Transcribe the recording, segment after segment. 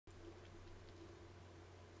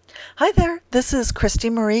Hi there, this is Christy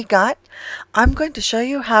Marie Gott. I'm going to show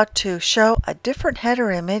you how to show a different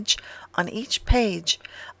header image on each page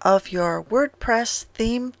of your WordPress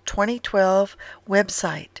Theme 2012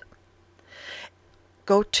 website.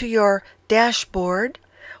 Go to your dashboard.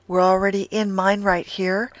 We're already in mine right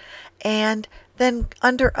here. And then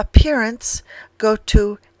under Appearance, go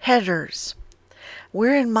to Headers.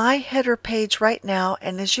 We're in my header page right now,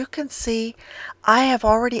 and as you can see, I have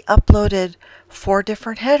already uploaded 4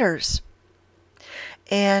 different headers.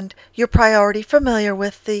 And you're probably already familiar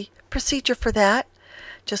with the procedure for that.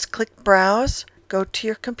 Just click Browse, go to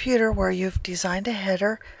your computer where you've designed a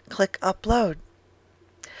header, click Upload.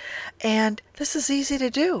 And this is easy to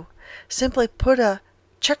do. Simply put a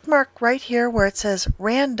check mark right here where it says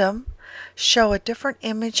Random, show a different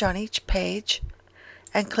image on each page,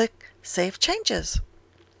 and click Save Changes.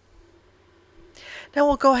 Now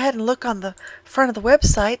we'll go ahead and look on the front of the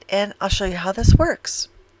website and I'll show you how this works.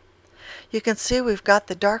 You can see we've got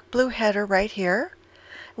the dark blue header right here.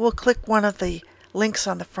 We'll click one of the links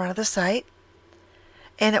on the front of the site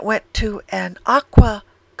and it went to an aqua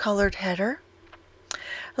colored header.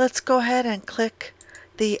 Let's go ahead and click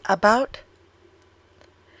the About.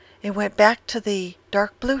 It went back to the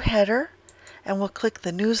dark blue header and we'll click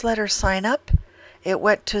the Newsletter Sign Up. It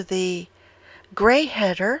went to the gray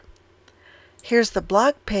header. Here's the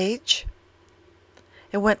blog page.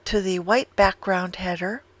 It went to the white background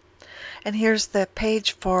header. And here's the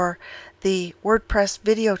page for the WordPress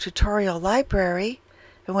video tutorial library.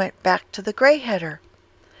 It went back to the gray header.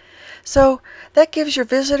 So that gives your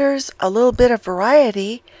visitors a little bit of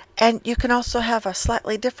variety, and you can also have a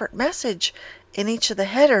slightly different message in each of the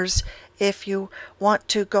headers if you want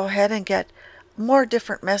to go ahead and get more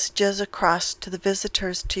different messages across to the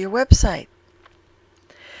visitors to your website.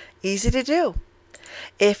 Easy to do.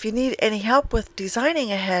 If you need any help with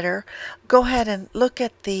designing a header, go ahead and look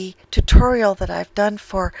at the tutorial that I've done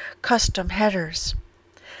for custom headers.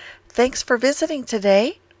 Thanks for visiting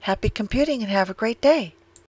today. Happy computing and have a great day.